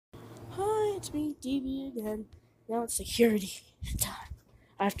it's me, DB again. Now it's security time.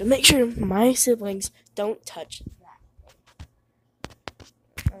 I have to make sure my siblings don't touch that.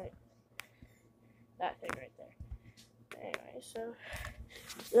 Alright. That thing right there. Anyway, so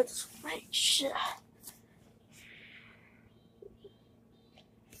let's make sure.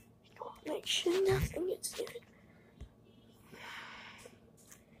 Make sure nothing gets in it.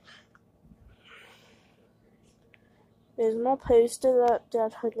 There's my poster that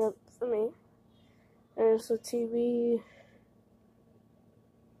Dad hung up for me. There's the TV.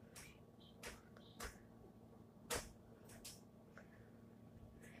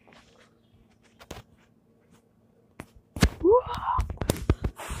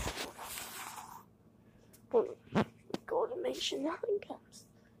 Go to make sure nothing comes.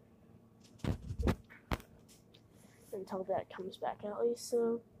 Until that comes back at least,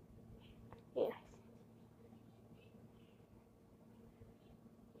 so yeah.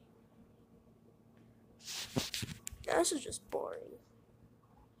 This is just boring.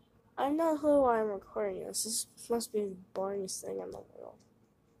 I have no clue why I'm recording this. This must be the boringest thing in the world.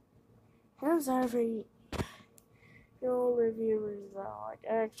 How's every reviewers that like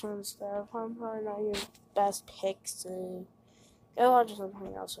action stuff? I'm probably not your best picks to go watch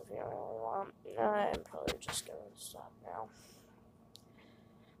something else if you really want. I'm probably just gonna stop now.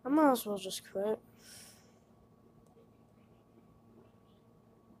 I might as well just quit.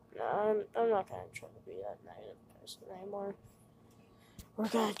 No, I'm not gonna try to be that negative person anymore. We're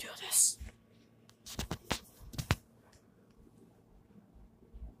gonna do this.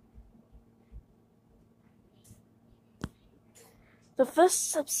 The first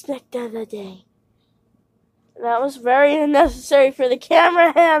suspect of the day. That was very unnecessary for the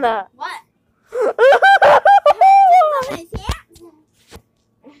camera, Hannah. What? What?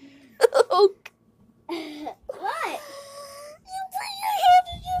 You put your hand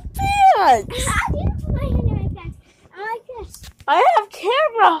in your pants. I didn't put my hand in my pants. I'm like this. I have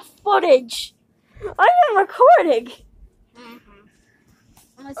camera footage. I am recording.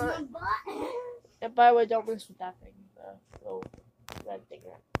 Unless you want butt. And by the way, don't mess with that thing. The little red thing.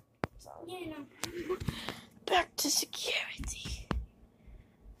 Yeah, no. Back to security.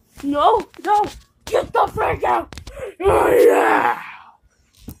 No, get the frick out. Oh, yeah.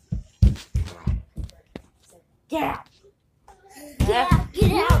 Get out.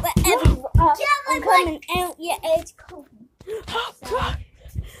 Get out. I'm coming out. Yeah, it's cold. Oh, God.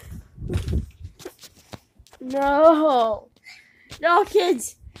 No,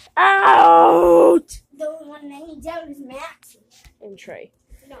 kids. Out. The one that needs out is Max. And Trey.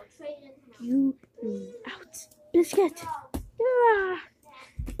 No, Trey doesn't have. You out. Biscuit. Ah.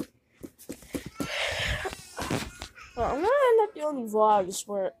 Well, I'm gonna end up doing vlogs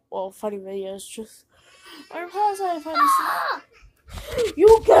where, funny videos, just, or pause I find this. You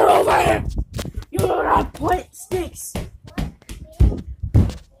get over here! You do not plant sticks!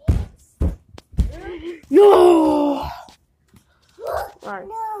 No! Alright.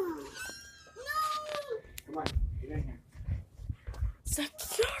 No. Come on, get in here.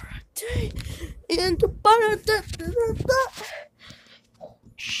 Security in the oh,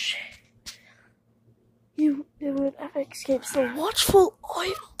 shit. You would have escaped the watchful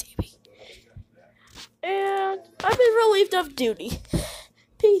eye of TV. And I've been relieved of duty.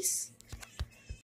 Peace.